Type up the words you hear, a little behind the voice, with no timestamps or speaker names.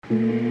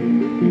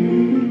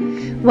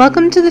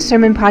Welcome to the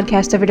Sermon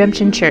Podcast of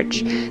Redemption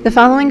Church. The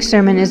following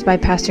sermon is by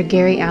Pastor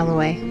Gary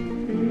Alloway.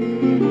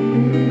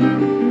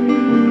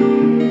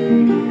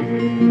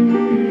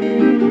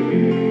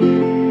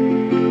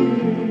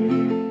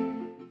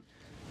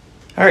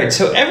 All right,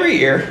 so every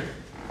year,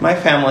 my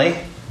family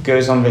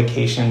goes on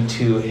vacation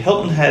to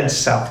Hilton Head,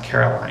 South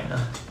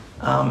Carolina.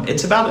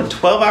 It's about a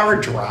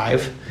 12-hour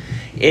drive.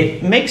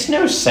 It makes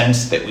no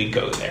sense that we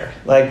go there.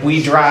 Like,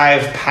 we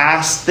drive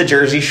past the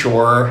Jersey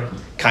Shore,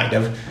 kind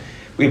of.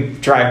 We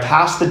drive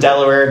past the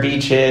Delaware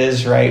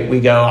beaches, right? We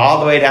go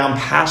all the way down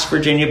past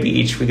Virginia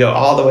Beach. We go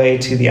all the way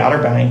to the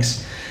Outer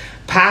Banks,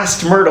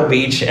 past Myrtle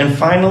Beach, and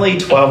finally,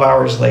 12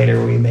 hours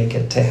later, we make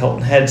it to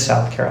Hilton Head,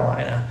 South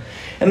Carolina.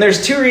 And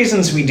there's two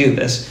reasons we do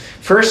this.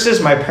 First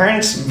is my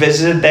parents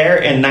visited there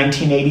in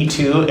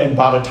 1982 and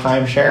bought a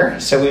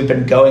timeshare. So we've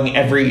been going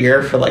every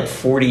year for like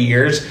 40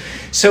 years.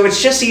 So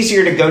it's just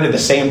easier to go to the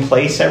same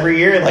place every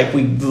year. Like,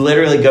 we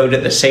literally go to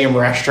the same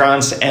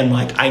restaurants, and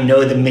like, I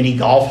know the mini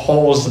golf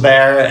holes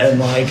there.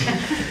 And like,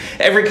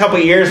 every couple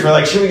of years we're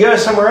like, should we go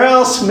somewhere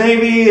else?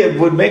 Maybe it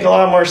would make a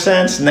lot more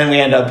sense. And then we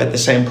end up at the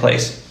same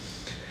place.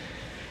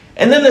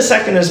 And then the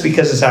second is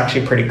because it's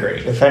actually pretty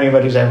great. If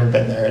anybody's ever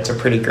been there, it's a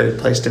pretty great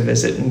place to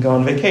visit and go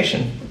on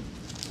vacation.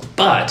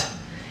 But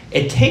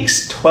it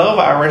takes 12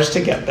 hours to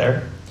get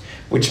there,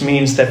 which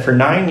means that for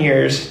 9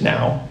 years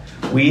now,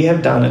 we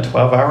have done a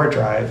 12-hour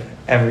drive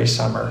every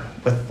summer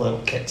with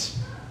little kids.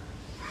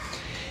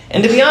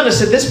 And to be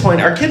honest, at this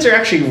point, our kids are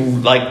actually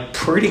like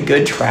pretty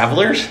good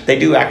travelers. They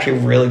do actually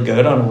really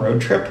good on a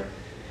road trip.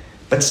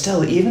 But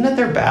still, even at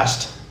their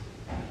best,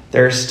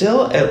 there are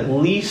still at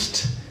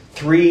least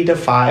 3 to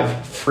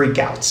 5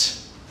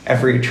 freakouts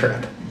every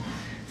trip.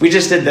 We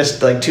just did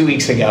this like 2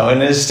 weeks ago,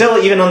 and it's still,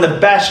 even on the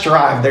best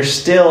drive, there's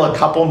still a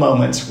couple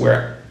moments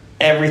where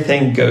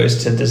everything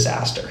goes to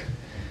disaster.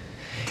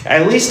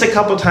 At least a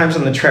couple times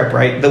on the trip,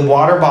 right? The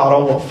water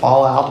bottle will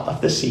fall out of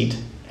the seat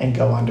and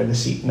go under the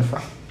seat in the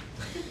front.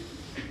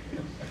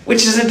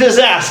 Which is a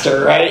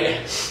disaster, right?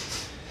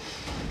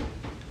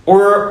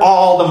 Or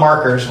all the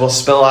markers will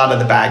spill out of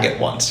the bag at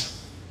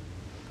once.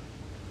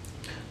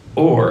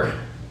 Or,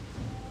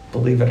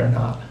 believe it or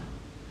not,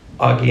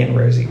 Augie and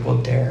Rosie will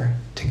dare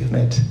to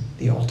commit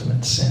the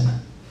ultimate sin.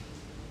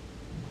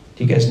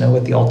 Do you guys know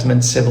what the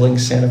ultimate sibling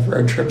sin of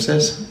road trips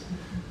is?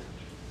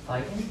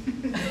 Fighting?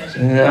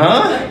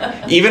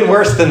 No, even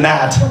worse than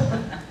that.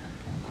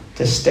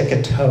 To stick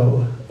a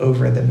toe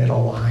over the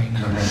middle line.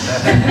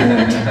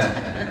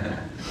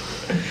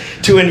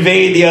 To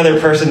invade the other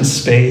person's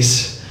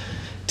space.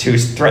 To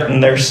threaten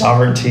their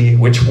sovereignty,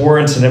 which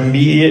warrants an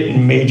immediate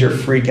and major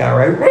freak out,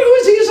 right?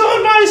 Rosie's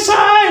on my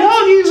side!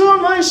 Augie's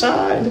on my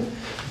side!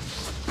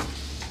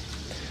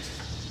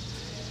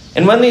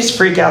 And when these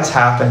freakouts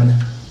happen,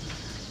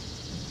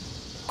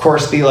 of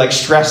course, the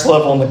stress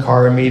level in the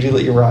car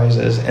immediately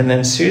rises, and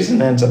then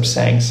Susan ends up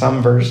saying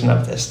some version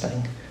of this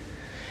thing.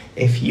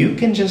 If you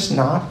can just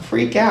not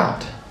freak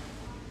out,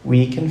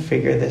 we can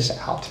figure this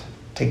out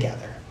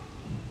together.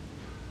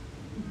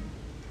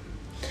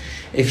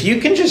 If you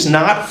can just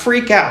not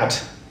freak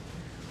out,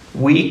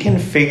 we can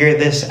figure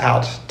this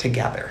out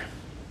together.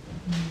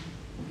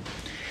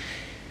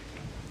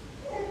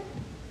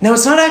 Now,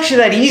 it's not actually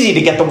that easy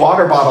to get the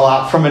water bottle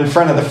out from in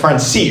front of the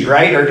front seat,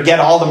 right? Or to get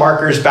all the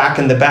markers back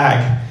in the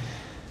bag.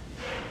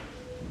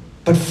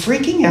 But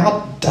freaking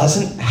out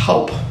doesn't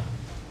help.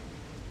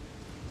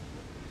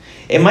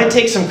 It might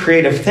take some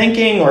creative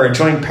thinking or a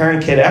joint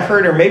parent-kid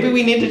effort, or maybe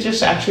we need to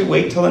just actually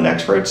wait till the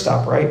next road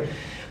stop, right?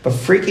 But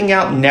freaking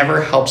out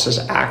never helps us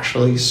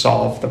actually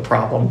solve the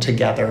problem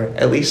together,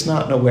 at least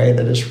not in a way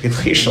that is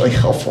relationally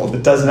helpful,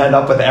 that doesn't end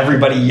up with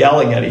everybody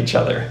yelling at each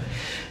other.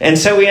 And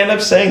so we end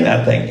up saying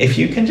that thing, if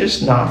you can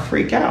just not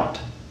freak out,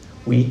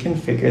 we can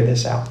figure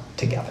this out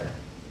together.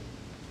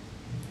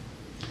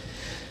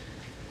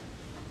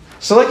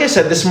 So like I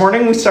said, this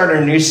morning we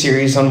started a new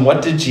series on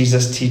what did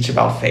Jesus teach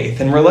about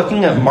faith. And we're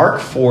looking at Mark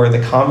 4,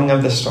 the calming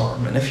of the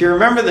storm. And if you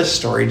remember this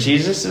story,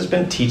 Jesus has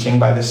been teaching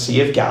by the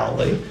Sea of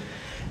Galilee.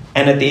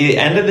 And at the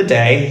end of the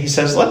day, he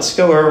says, let's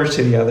go over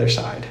to the other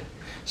side.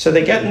 So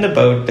they get in the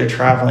boat, they're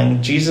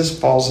traveling, Jesus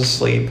falls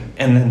asleep,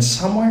 and then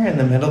somewhere in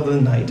the middle of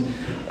the night,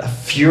 a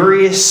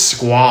furious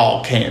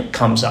squall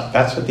comes up.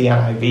 That's what the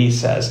NIV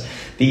says.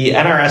 The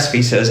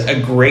NRSV says,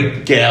 a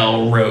great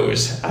gale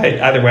rose.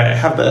 Either way,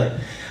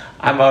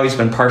 I've always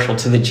been partial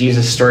to the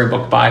Jesus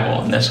Storybook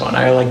Bible in this one.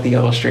 I like the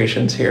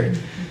illustrations here.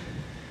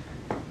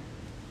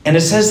 And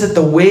it says that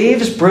the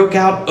waves broke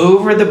out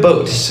over the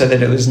boat so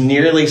that it was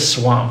nearly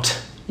swamped.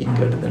 You can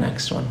go to the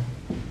next one.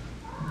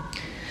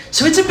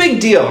 So it's a big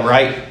deal,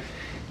 right?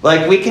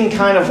 Like, we can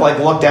kind of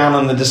look down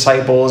on the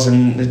disciples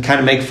and kind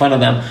of make fun of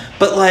them.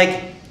 But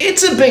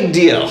it's a big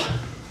deal.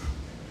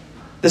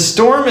 The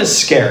storm is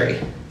scary.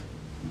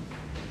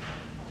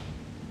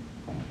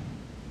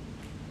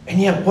 And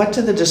yet, what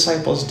do the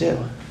disciples do?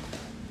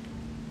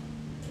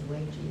 They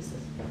wake Jesus.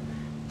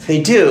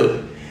 They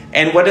do.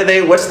 And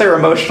what's their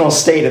emotional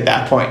state at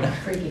that point?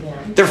 Freaking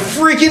out. They're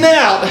freaking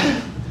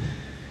out.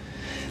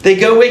 They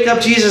go wake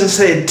up Jesus and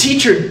say,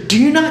 "Teacher, do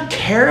you not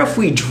care if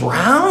we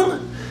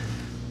drown?"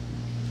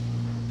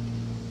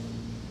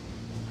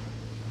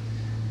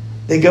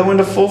 They go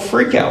into full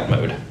freak-out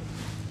mode.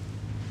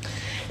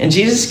 And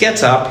Jesus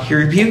gets up, he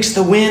rebukes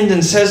the wind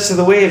and says to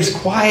the waves,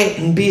 "Quiet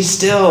and be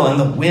still." And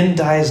the wind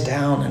dies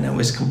down and it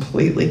was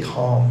completely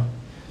calm.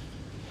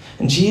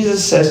 And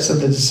Jesus says to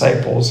the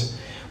disciples,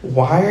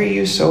 "Why are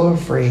you so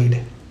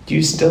afraid? Do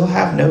you still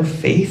have no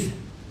faith?"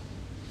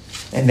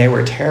 And they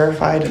were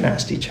terrified and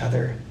asked each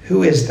other,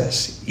 "Who is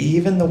this?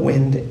 Even the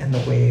wind and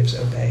the waves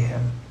obey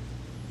him."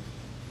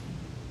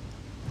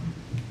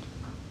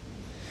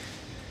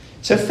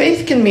 So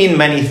faith can mean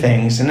many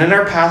things. And in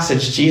our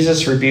passage,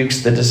 Jesus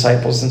rebukes the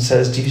disciples and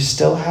says, "Do you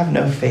still have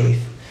no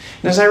faith?"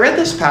 And as I read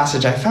this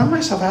passage, I found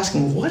myself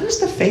asking, what is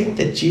the faith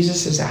that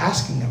Jesus is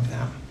asking of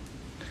them?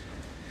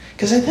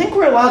 Because I think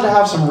we're allowed to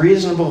have some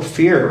reasonable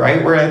fear,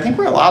 right? Where I think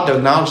we're allowed to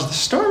acknowledge the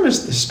storm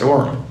is the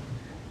storm.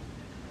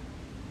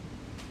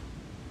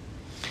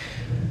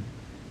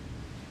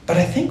 But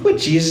I think what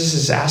Jesus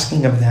is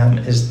asking of them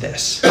is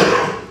this: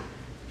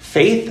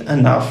 faith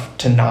enough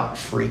to not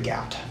freak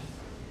out.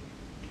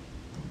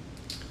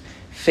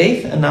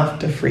 Faith enough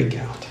to freak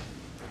out.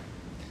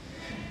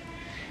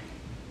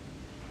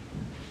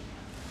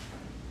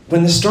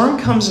 When the storm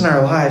comes in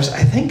our lives,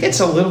 I think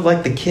it's a little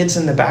like the kids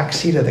in the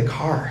backseat of the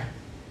car.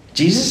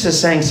 Jesus is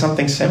saying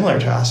something similar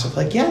to us of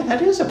like, yeah,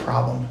 that is a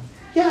problem.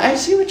 Yeah, I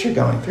see what you're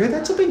going through.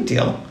 That's a big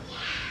deal.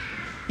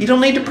 You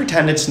don't need to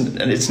pretend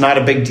it's not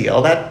a big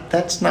deal.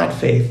 That's not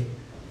faith.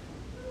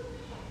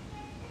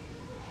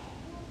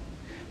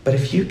 But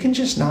if you can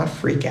just not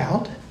freak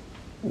out,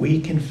 we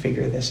can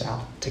figure this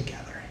out together.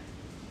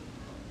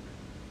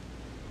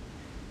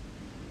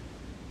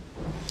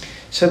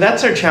 So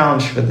that's our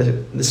challenge for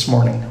this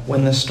morning.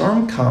 When the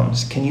storm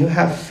comes, can you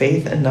have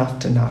faith enough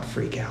to not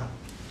freak out?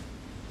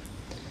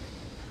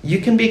 You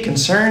can be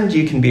concerned,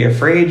 you can be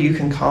afraid, you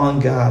can call on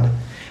God.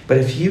 But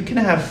if you can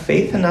have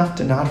faith enough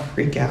to not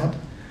freak out,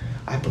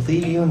 I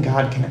believe you and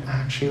God can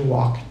actually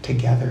walk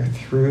together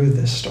through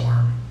the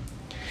storm.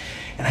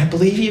 And I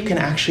believe you can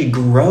actually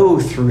grow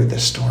through the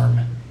storm.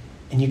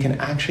 And you can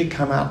actually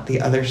come out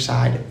the other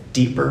side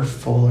deeper,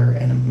 fuller,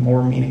 and a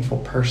more meaningful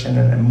person,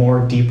 and a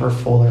more deeper,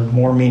 fuller,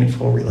 more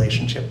meaningful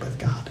relationship with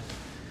God.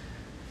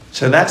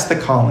 So that's the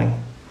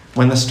calling.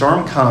 When the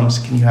storm comes,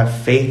 can you have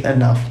faith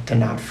enough to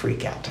not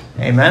freak out?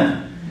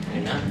 Amen?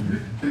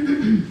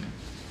 Amen.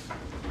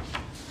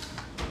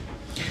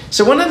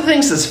 So one of the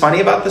things that's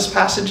funny about this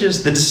passage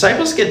is the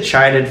disciples get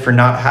chided for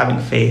not having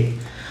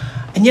faith.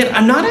 And yet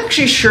I'm not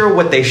actually sure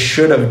what they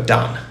should have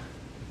done.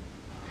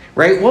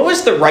 Right? What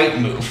was the right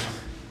move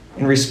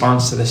in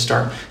response to the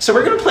storm? So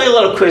we're going to play a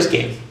little quiz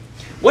game.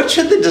 What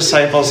should the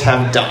disciples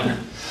have done?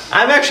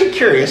 I'm actually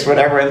curious what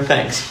everyone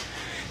thinks.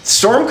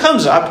 Storm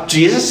comes up,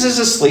 Jesus is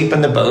asleep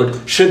in the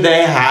boat. Should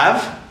they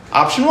have,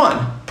 option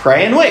one,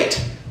 pray and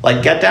wait?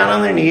 Like get down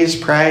on their knees,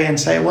 pray, and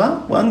say,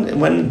 well,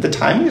 when the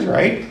timing is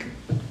right,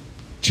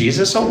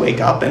 Jesus will wake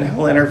up and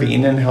he'll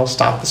intervene and he'll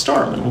stop the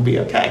storm and we'll be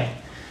okay.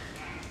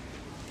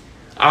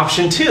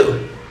 Option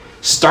two,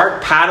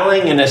 start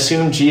paddling and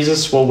assume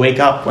Jesus will wake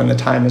up when the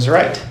time is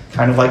right.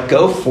 Kind of like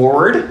go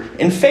forward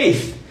in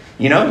faith.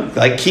 You know,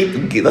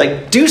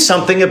 do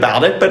something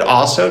about it, but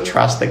also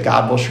trust that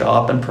God will show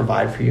up and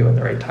provide for you at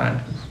the right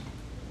time.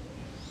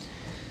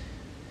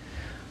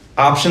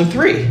 Option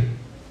three,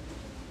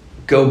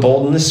 go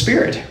bold in the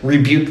Spirit.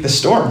 Rebuke the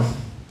storm.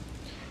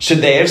 Should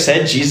they have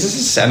said, Jesus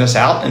has sent us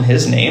out in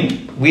his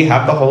name. We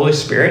have the Holy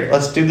Spirit.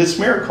 Let's do this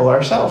miracle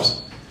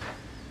ourselves.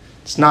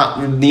 It's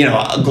not,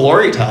 a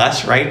glory to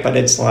us, right? But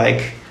it's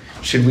like,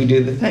 should we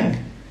do the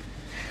thing?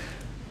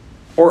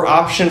 Or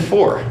option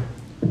four,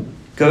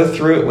 go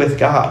through it with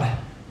God.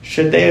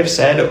 Should they have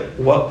said,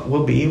 what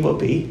will be, will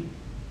be?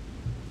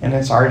 And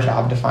it's our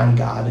job to find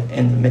God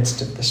in the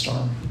midst of the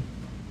storm.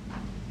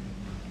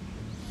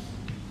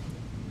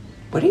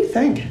 What do you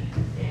think?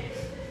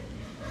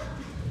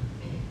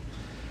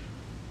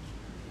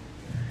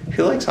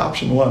 Who likes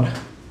option one?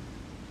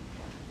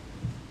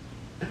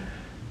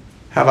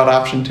 How about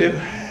option two?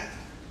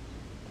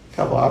 A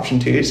couple option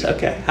twos.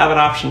 Okay. How about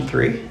option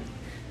three?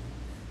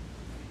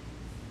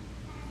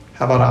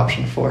 How about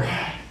option four?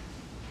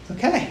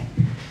 Okay.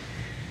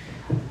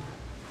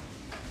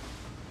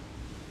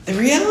 The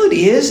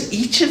reality is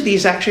each of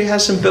these actually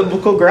has some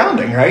biblical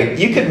grounding, right?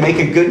 You could make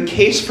a good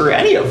case for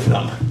any of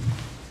them.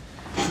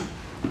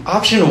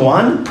 Option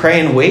one, pray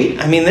and wait.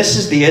 I mean, this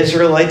is the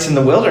Israelites in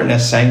the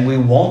wilderness saying, we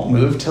won't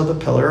move till the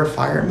pillar of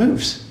fire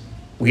moves.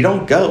 We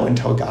don't go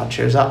until God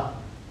shows up.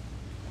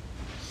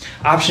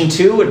 Option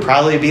two would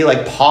probably be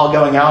like Paul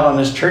going out on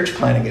his church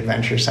planting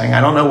adventure saying,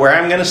 I don't know where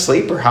I'm going to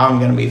sleep or how I'm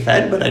going to be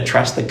fed, but I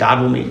trust that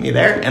God will meet me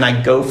there, and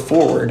I go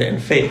forward in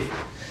faith.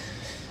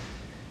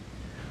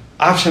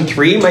 Option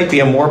three might be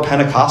a more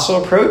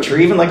Pentecostal approach or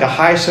even like a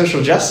high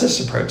social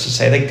justice approach to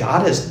say that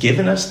God has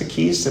given us the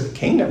keys to the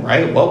kingdom,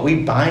 right? What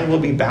we bind will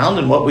be bound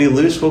and what we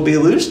loose will be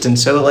loosed. And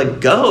so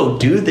go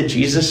do the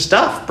Jesus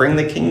stuff, bring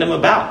the kingdom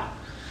about.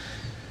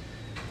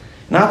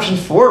 And option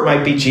four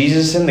might be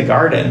Jesus in the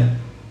garden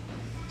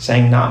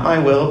saying, not my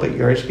will, but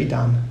yours be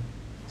done,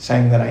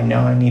 saying that I know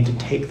I need to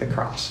take the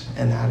cross,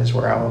 and that is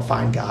where I will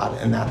find God,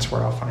 and that's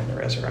where I'll find the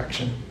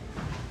resurrection.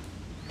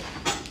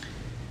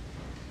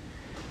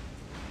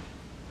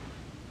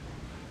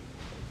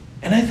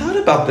 And I thought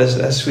about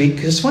this week,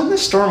 because when the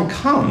storm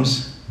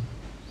comes,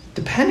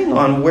 depending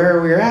on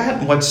where we're at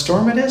and what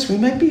storm it is, we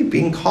might be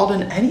being called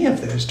in any of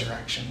those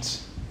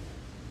directions.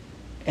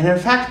 And in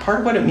fact, part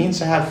of what it means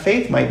to have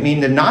faith might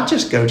mean to not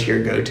just go to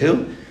your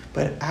go-to,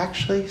 but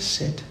actually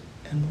sit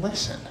and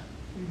listen.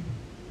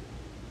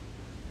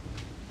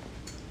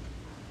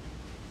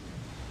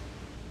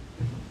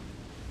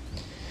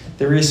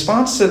 The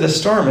response to the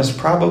storm is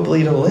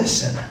probably to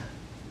listen.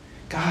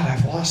 God,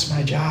 I've lost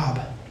my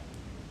job.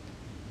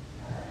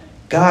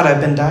 God, I've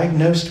been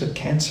diagnosed with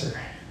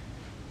cancer.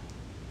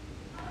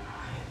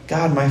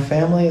 God, my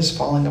family is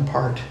falling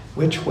apart.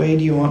 Which way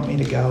do you want me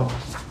to go?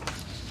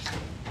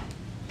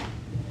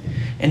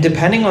 And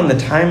depending on the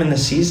time and the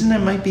season, it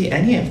might be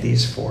any of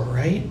these four,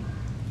 right?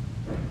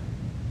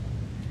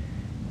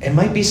 It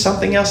might be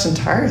something else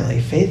entirely.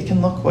 Faith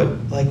can look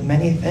like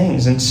many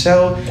things. And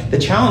so the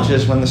challenge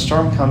is when the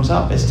storm comes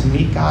up is to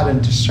meet God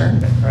in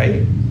discernment,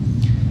 right?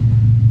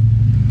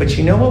 But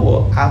you know what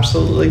will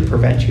absolutely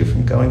prevent you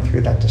from going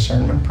through that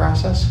discernment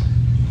process?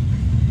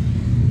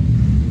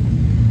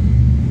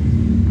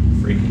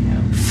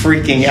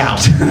 Freaking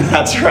out.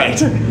 That's right.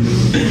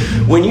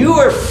 When you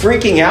are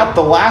freaking out,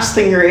 the last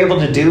thing you're able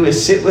to do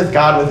is sit with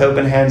God with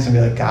open hands and be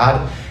like,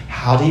 God,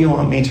 how do you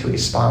want me to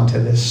respond to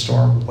this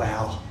storm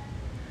well?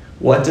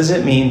 What does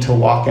it mean to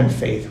walk in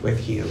faith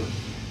with you?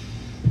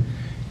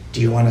 Do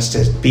you want us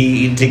to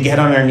get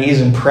on our knees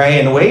and pray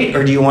and wait?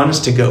 Or do you want us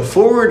to go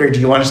forward? Or do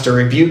you want us to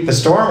rebuke the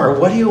storm? Or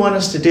what do you want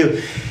us to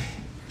do?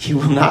 You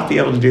will not be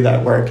able to do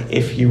that work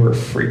if you were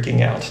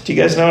freaking out. Do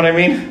you guys know what I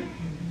mean?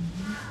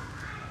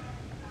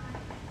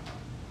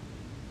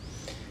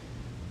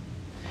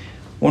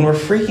 When we're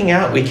freaking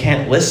out, we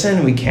can't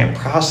listen, we can't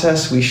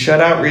process, we shut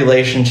out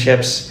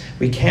relationships,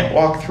 we can't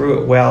walk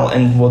through it well,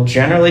 and we'll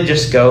generally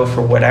just go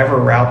for whatever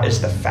route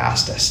is the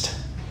fastest.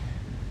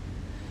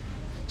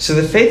 So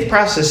the faith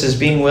process is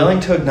being willing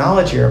to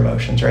acknowledge your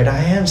emotions, right? I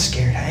am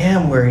scared, I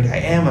am worried, I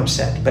am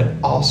upset, but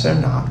also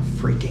not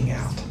freaking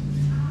out.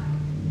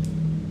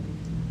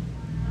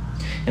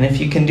 And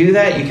if you can do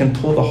that, you can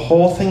pull the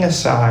whole thing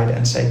aside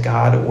and say,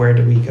 God, where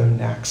do we go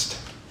next?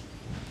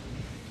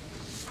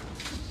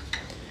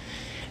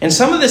 And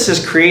some of this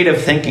is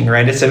creative thinking,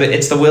 right? It's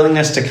the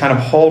willingness to kind of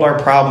hold our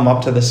problem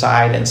up to the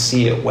side and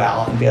see it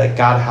well and be like,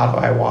 God, how do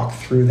I walk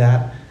through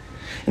that?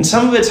 And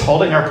some of it's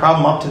holding our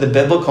problem up to the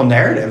biblical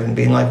narrative and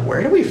being like,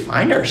 where do we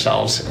find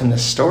ourselves in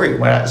this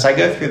story? As I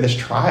go through this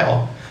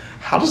trial,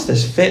 how does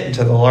this fit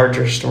into the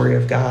larger story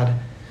of God?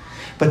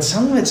 But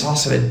some of it's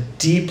also a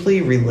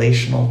deeply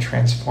relational,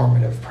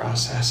 transformative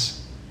process.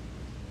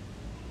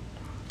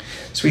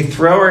 So we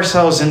throw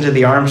ourselves into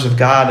the arms of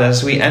God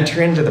as we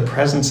enter into the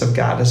presence of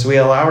God, as we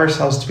allow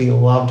ourselves to be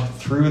loved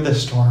through the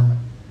storm,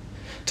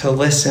 to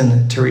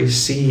listen, to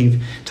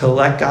receive, to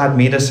let God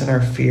meet us in our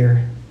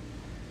fear,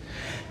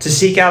 to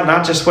seek out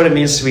not just what it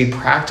means to be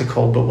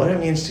practical, but what it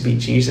means to be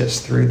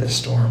Jesus through the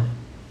storm.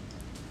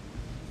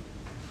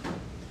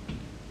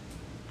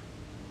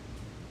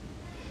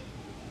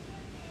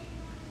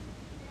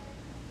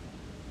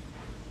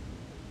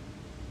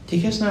 Do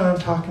you guys know what I'm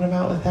talking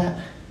about with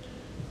that?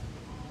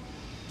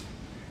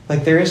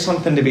 Like, there is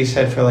something to be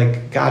said for,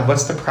 like, God,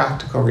 what's the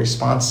practical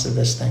response to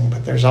this thing?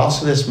 But there's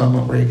also this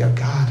moment where you go,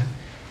 God,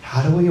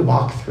 how do we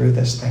walk through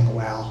this thing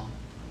well?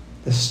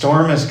 The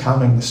storm is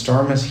coming. The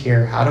storm is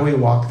here. How do we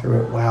walk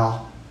through it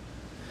well?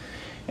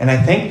 And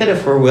I think that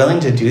if we're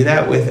willing to do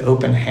that with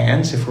open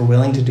hands, if we're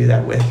willing to do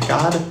that with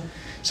God,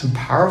 some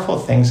powerful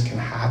things can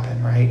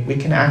happen, right? We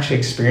can actually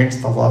experience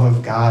the love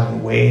of God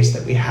in ways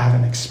that we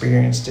haven't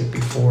experienced it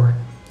before.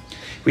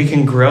 We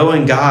can grow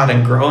in God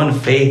and grow in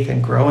faith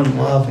and grow in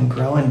love and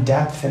grow in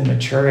depth and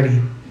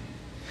maturity.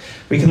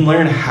 We can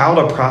learn how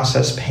to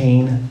process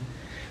pain.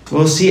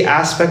 We'll see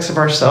aspects of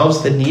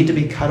ourselves that need to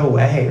be cut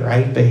away,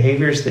 right?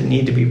 Behaviors that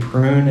need to be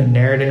pruned and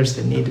narratives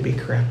that need to be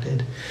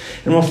corrected.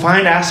 And we'll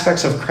find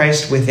aspects of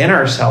Christ within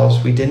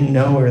ourselves we didn't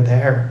know were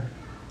there.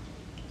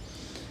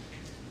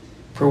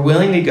 If we're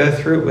willing to go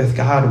through it with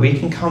God, we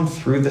can come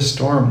through the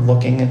storm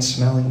looking and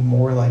smelling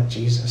more like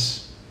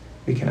Jesus.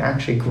 We can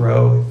actually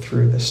grow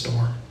through the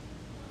storm.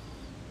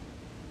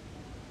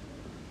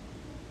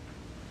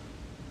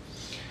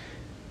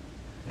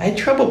 I had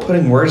trouble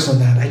putting words on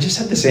that. I just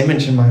had this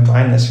image in my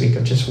mind this week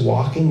of just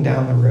walking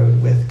down the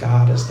road with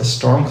God as the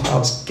storm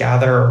clouds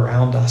gather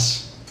around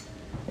us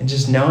and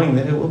just knowing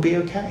that it will be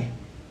okay,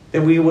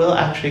 that we will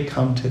actually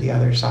come to the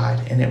other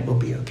side and it will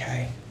be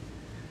okay.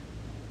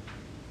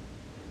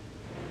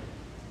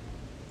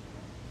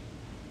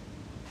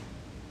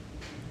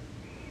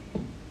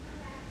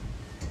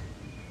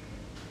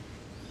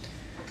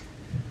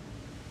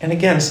 And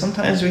again,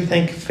 sometimes we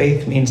think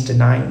faith means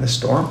denying the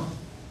storm.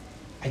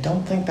 I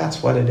don't think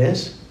that's what it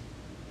is.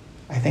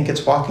 I think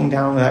it's walking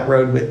down that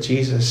road with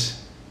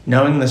Jesus,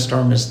 knowing the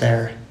storm is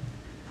there,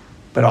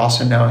 but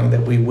also knowing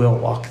that we will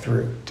walk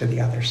through to the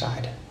other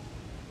side.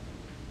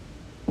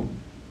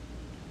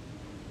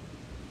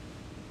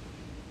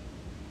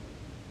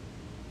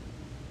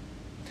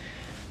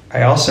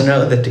 I also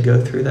know that to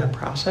go through that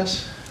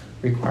process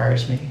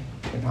requires me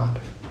to not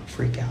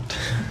freak out.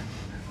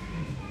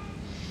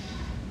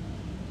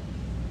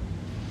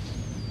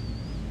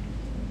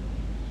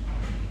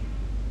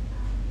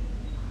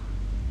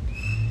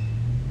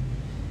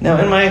 Now,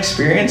 in my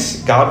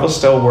experience, God will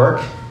still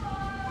work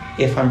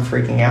if I'm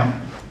freaking out.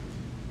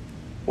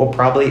 We'll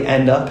probably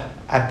end up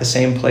at the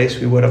same place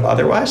we would have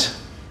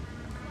otherwise.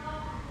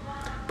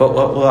 But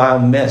what I'll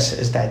miss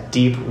is that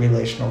deep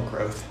relational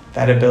growth,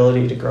 that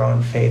ability to grow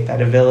in faith,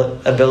 that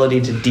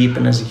ability to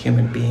deepen as a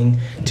human being,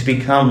 to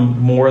become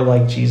more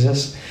like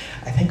Jesus.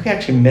 I think we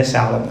actually miss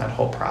out on that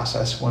whole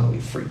process when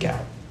we freak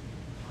out.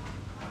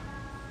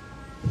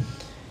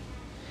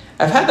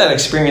 I've had that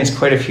experience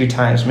quite a few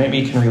times. Maybe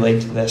you can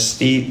relate to this.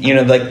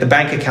 The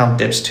bank account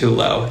dips too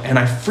low and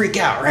I freak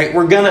out, right?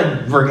 We're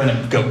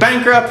gonna go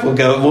bankrupt.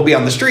 We'll be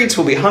on the streets.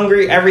 We'll be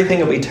hungry. Everything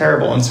will be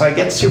terrible. And so I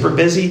get super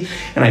busy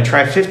and I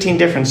try 15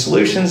 different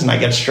solutions and I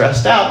get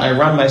stressed out and I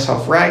run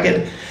myself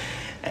ragged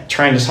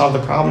trying to solve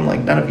the problem. Like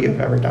none of you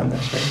have ever done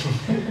this,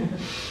 right?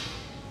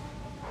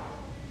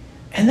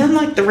 And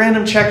then the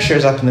random check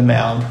shows up in the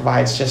mail and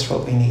provides just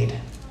what we need.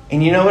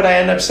 And you know what I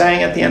end up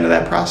saying at the end of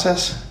that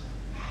process?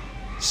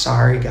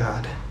 Sorry,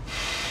 God.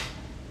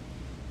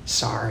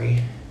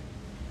 Sorry.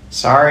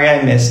 Sorry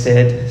I missed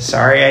it.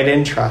 Sorry I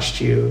didn't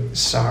trust you.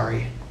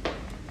 Sorry.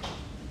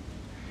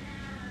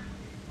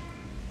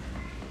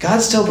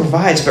 God still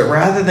provides, but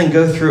rather than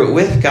go through it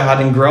with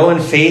God and grow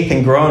in faith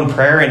and grow in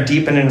prayer and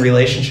deepen in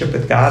relationship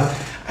with God,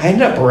 I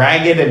end up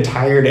ragged and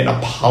tired and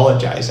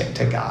apologizing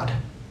to God.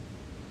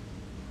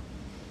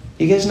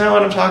 You guys know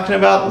what I'm talking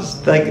about?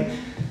 It's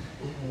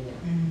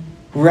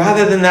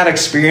rather than that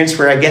experience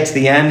where I get to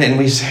the end and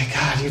we say,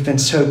 God, you've been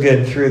so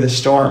good through the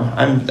storm.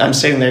 I'm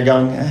sitting there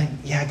going,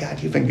 yeah,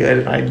 God, you've been good.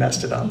 And I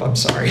messed it up. I'm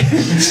sorry.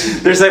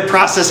 There's that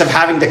process of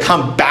having to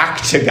come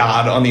back to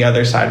God on the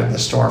other side of the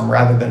storm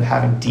rather than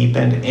having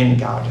deepened in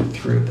God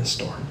through the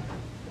storm.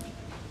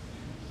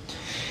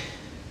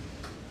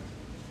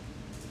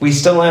 We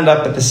still end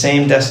up at the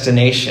same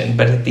destination,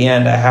 but at the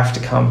end I have to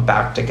come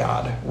back to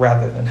God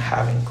rather than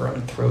having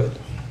grown through it.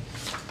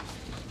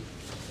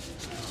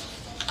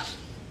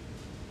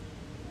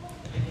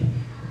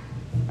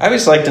 I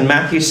always liked in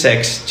Matthew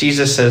 6,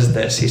 Jesus says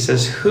this. He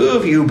says, who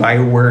of you by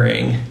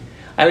worrying,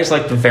 I always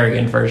like the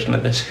variant version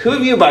of this, who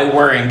of you by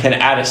worrying can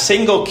add a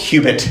single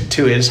cubit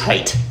to his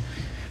height?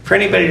 For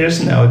anybody who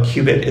doesn't know, a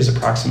cubit is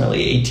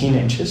approximately 18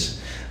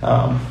 inches.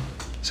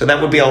 So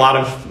that would be a lot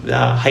of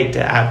height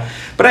to add.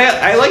 But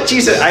I like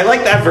Jesus. I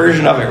like that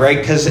version of it, right?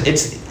 Because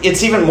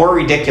it's even more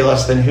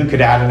ridiculous than who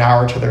could add an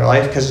hour to their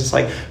life. Because it's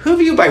like, who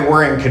of you by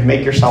worrying could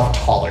make yourself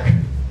taller?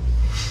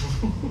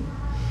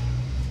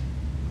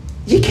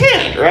 You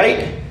can't,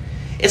 right?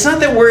 It's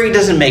not that worry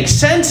doesn't make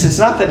sense. It's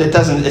not that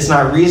it's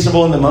not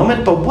reasonable in the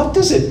moment, but what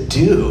does it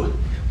do?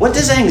 What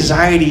does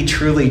anxiety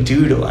truly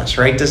do to us,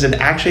 right? Does it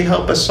actually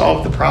help us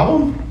solve the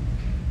problem?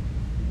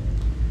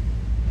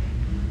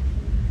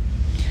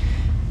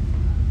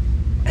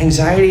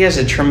 Anxiety is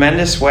a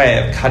tremendous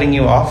way of cutting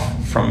you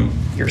off from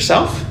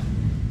yourself,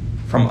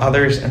 from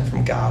others, and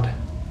from God.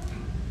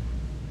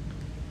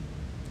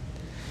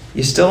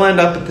 You still end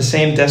up at the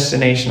same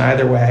destination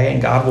either way, and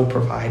God will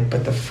provide,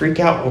 but the freak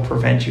out will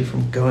prevent you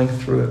from going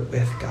through it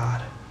with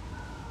God.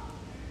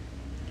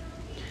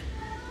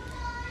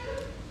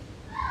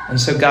 And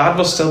so God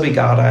will still be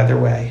God either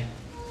way.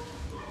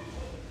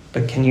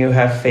 But can you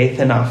have faith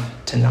enough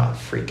to not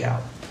freak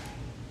out?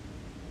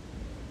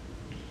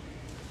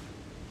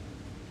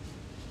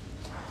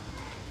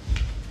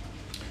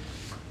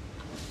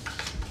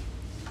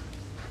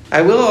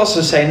 I will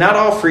also say not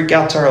all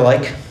freakouts are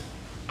alike.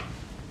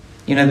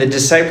 The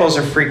disciples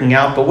are freaking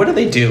out, but what do?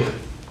 They go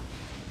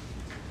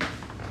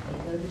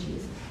to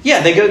Jesus.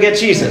 Yeah, they go get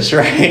Jesus,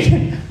 right?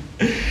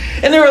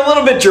 And they're a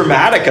little bit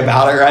dramatic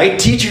about it, right?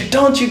 Teacher,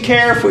 don't you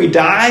care if we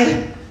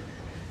die?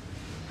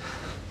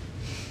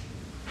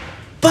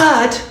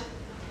 But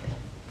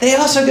they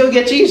also go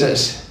get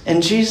Jesus,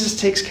 and Jesus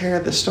takes care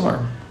of the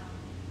storm.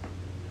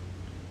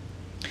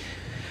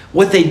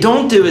 What they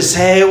don't do is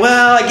say,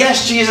 well, I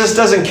guess Jesus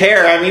doesn't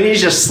care. I mean,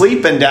 he's just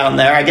sleeping down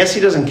there. I guess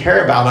he doesn't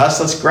care about us.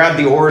 Let's grab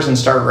the oars and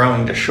start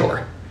rowing to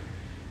shore.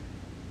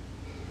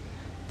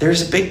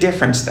 There's a big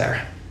difference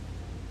there.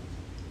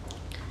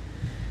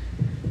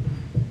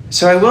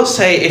 So I will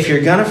say, if you're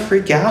going to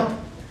freak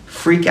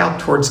out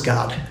towards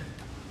God,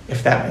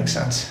 if that makes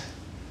sense.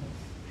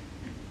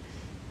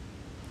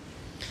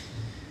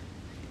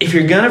 If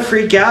you're going to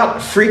freak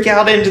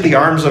out into the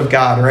arms of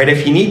God, right?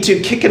 If you need to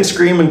kick and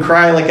scream and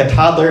cry like a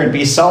toddler and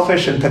be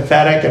selfish and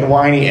pathetic and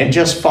whiny and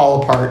just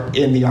fall apart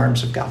in the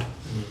arms of God.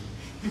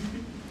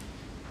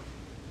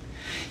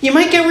 You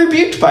might get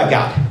rebuked by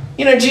God.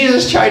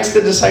 Jesus chides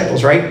the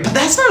disciples, right? But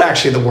that's not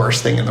actually the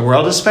worst thing in the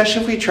world,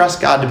 especially if we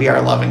trust God to be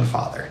our loving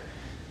Father.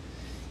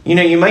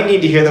 You might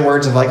need to hear the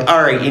words of all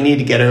right, you need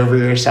to get over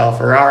yourself,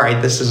 or all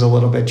right, this is a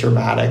little bit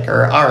dramatic,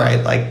 or all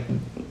right,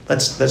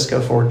 let's go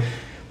forward.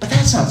 But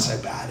that's not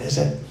so bad, is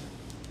it?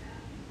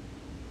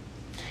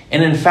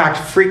 And in fact,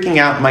 freaking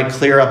out might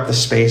clear up the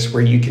space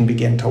where you can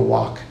begin to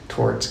walk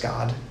towards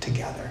God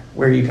together,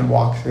 where you can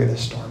walk through the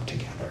storm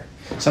together.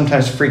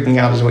 Sometimes freaking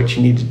out is what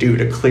you need to do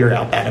to clear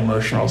out that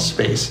emotional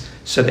space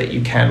so that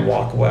you can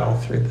walk well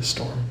through the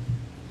storm.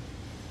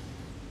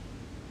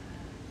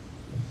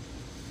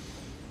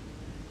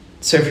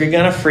 So if you're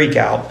going to freak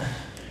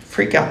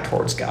out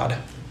towards God.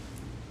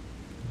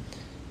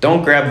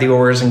 Don't grab the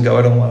oars and go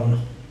it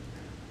alone.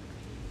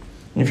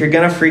 And if you're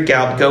going to freak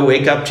out, go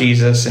wake up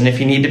Jesus. And if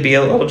you need to be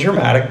a little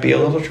dramatic, be a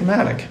little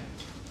dramatic.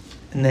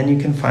 And then you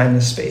can find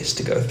the space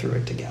to go through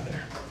it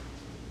together.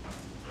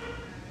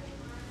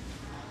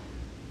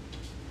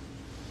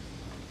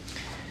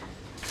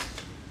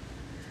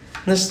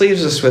 And this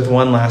leaves us with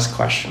one last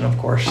question, of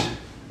course,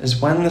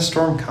 is when the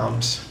storm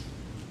comes,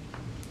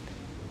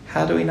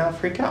 how do we not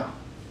freak out?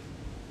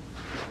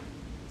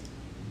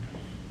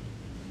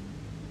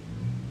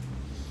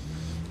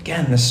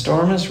 Again, the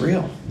storm is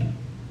real.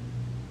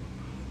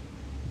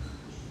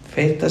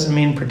 Faith doesn't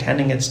mean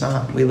pretending it's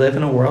not. We live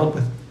in a world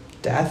with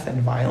death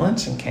and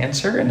violence and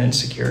cancer and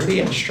insecurity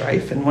and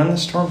strife. And when the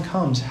storm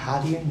comes,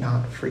 how do you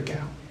not freak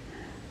out?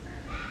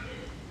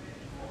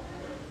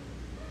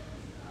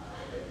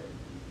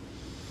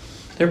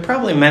 There are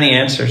probably many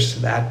answers to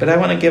that, but I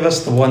want to give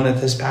us the one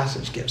that this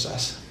passage gives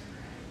us.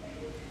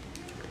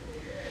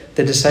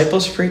 The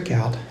disciples freak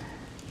out,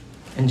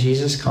 and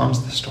Jesus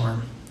calms the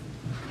storm.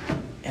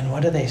 And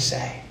what do they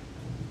say?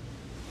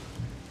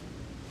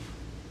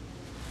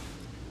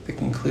 The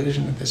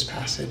conclusion of this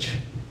passage.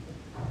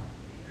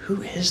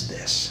 Who is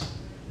this?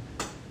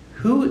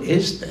 Who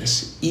is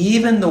this?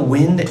 Even the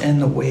wind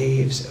and the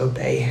waves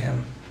obey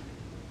him.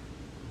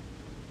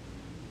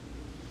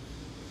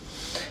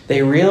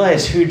 They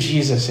realize who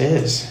Jesus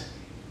is.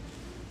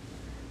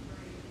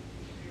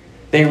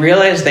 They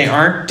realize they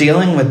aren't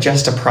dealing with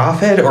just a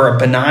prophet or a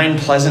benign,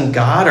 pleasant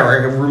God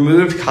or a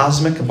removed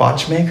cosmic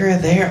watchmaker.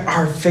 They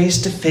are face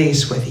to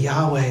face with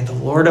Yahweh, the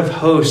Lord of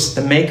hosts,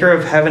 the maker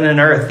of heaven and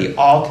earth, the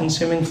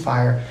all-consuming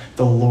fire,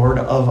 the Lord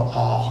of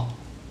all.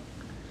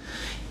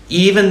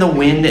 Even the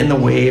wind and the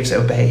waves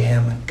obey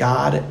him.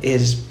 God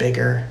is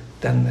bigger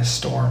than the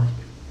storm.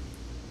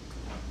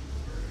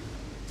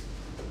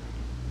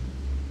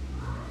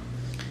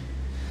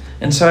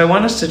 And so I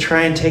want us to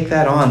try and take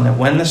that on, that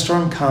when the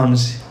storm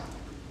comes,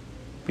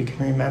 we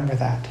can remember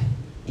that.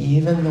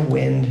 Even the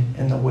wind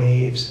and the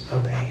waves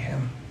obey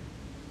him.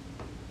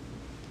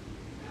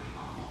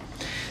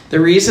 The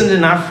reason to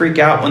not freak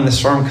out when the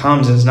storm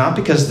comes is not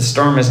because the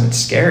storm isn't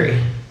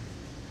scary.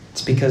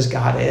 It's because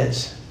God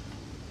is.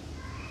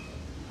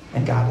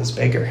 And God is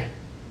bigger.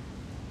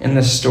 And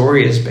the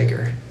story is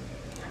bigger.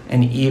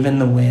 And even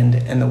the wind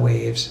and the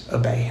waves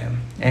obey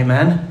him.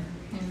 Amen?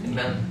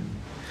 Amen.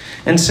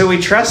 And so we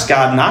trust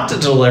God not to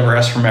deliver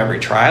us from every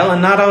trial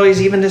and not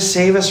always even to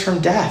save us from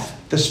death.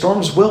 The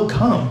storms will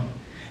come,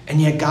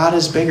 and yet God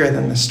is bigger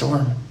than the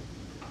storm.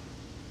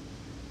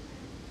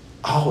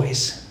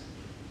 Always.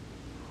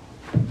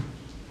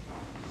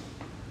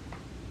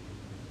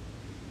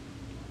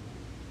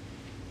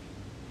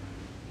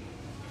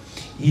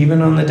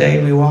 Even on the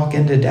day we walk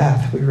into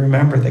death, we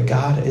remember that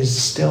God is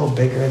still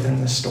bigger than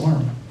the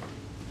storm.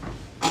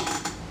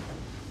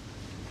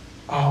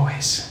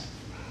 Always.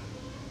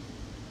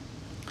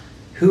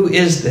 Who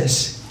is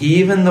this?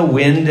 Even the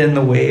wind and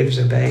the waves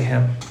obey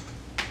him.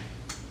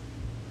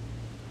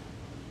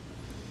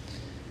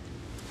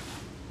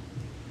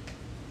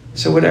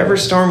 So whatever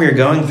storm you're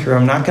going through,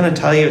 I'm not going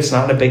to tell you it's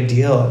not a big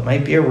deal. It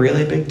might be a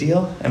really big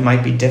deal. It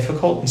might be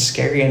difficult and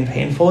scary and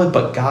painful,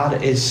 but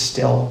God is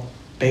still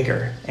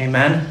bigger.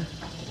 Amen?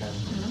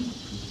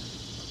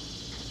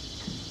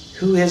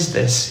 Who is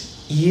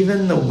this?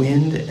 Even the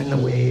wind and the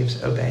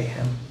waves obey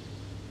him.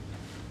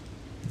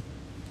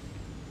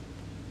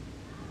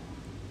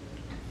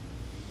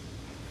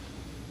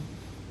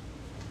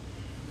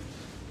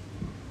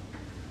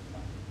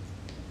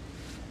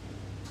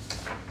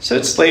 So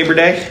it's Labor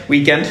Day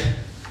weekend.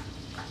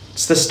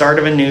 It's the start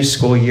of a new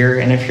school year.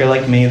 And if you're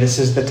like me, this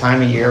is the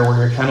time of year where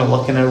you're kind of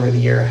looking over the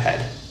year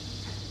ahead.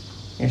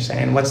 You're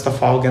saying, what's the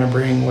fall going to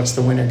bring? What's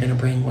the winter going to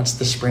bring? What's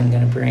the spring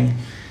going to bring?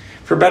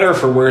 For better or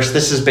for worse,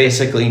 this is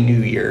basically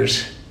New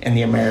Year's in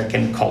the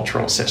American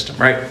cultural system,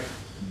 right?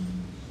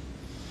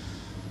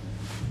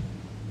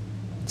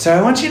 So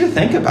I want you to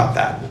think about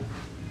that.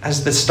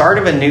 As the start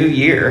of a new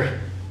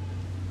year,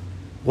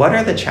 what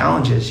are the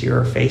challenges you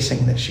are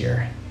facing this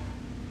year?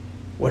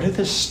 What are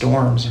the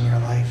storms in your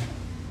life?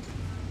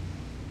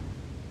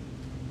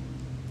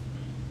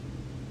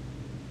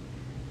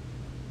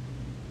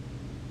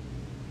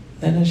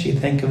 Then as you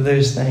think of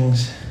those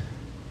things,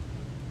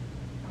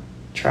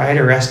 try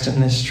to rest in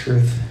this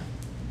truth.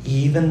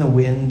 Even the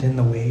wind and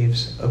the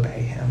waves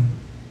obey him.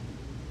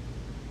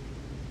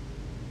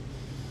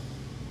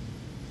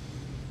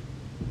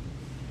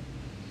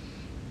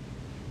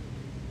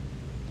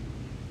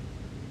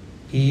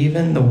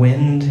 Even the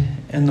wind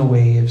and the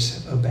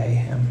waves obey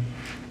him.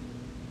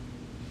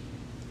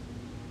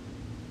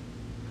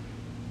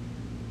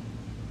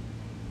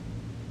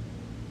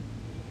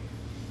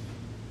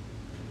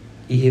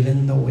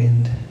 Even the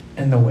wind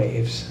and the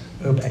waves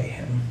obey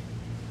him.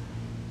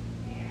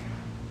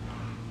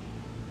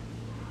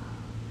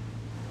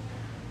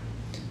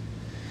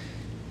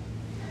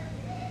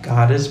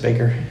 God is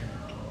bigger,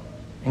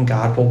 and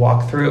God will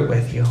walk through it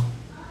with you.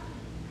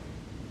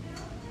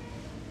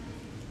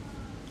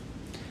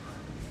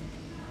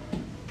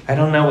 I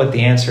don't know what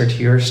the answer to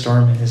your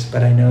storm is,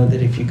 but I know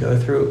that if you go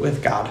through it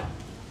with God,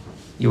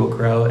 you will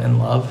grow in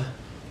love,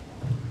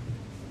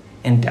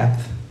 in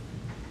depth,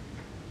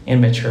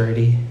 in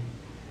maturity,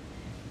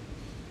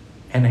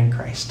 and in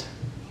Christ.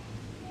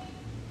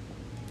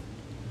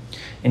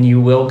 And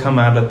you will come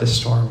out of the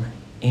storm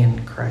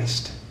in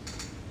Christ.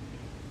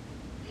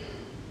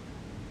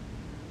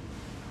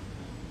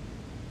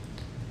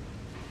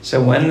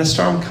 So when the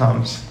storm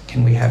comes,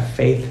 can we have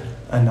faith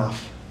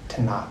enough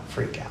to not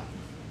freak out?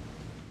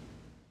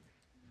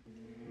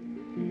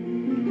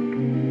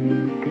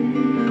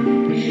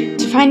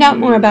 To find out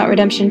more about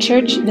Redemption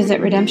Church, visit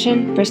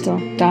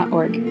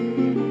redemptionbristol.org.